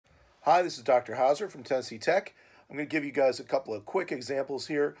Hi, this is Dr. Hauser from Tennessee Tech. I'm going to give you guys a couple of quick examples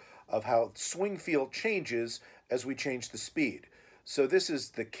here of how swing feel changes as we change the speed. So this is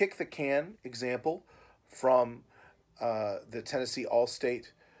the kick the can example from the Tennessee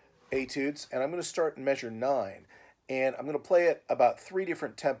All-State Etudes, and I'm going to start in measure 9, and I'm going to play it about 3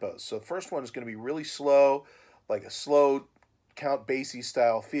 different tempos. So the first one is going to be really slow, like a slow Count Basie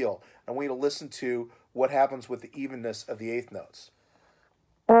style feel. I want you to listen to what happens with the evenness of the eighth notes.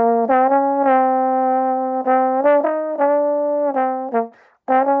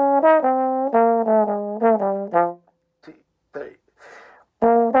 Three.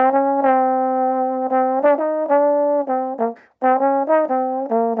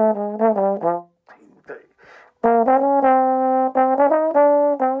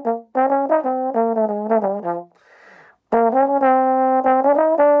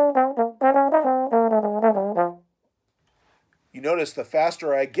 You notice the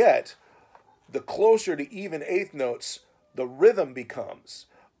faster I get, the closer to even eighth notes the rhythm becomes,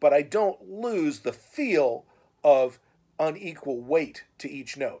 but I don't lose the feel of unequal weight to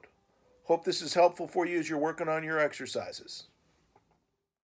each note. Hope this is helpful for you as you're working on your exercises.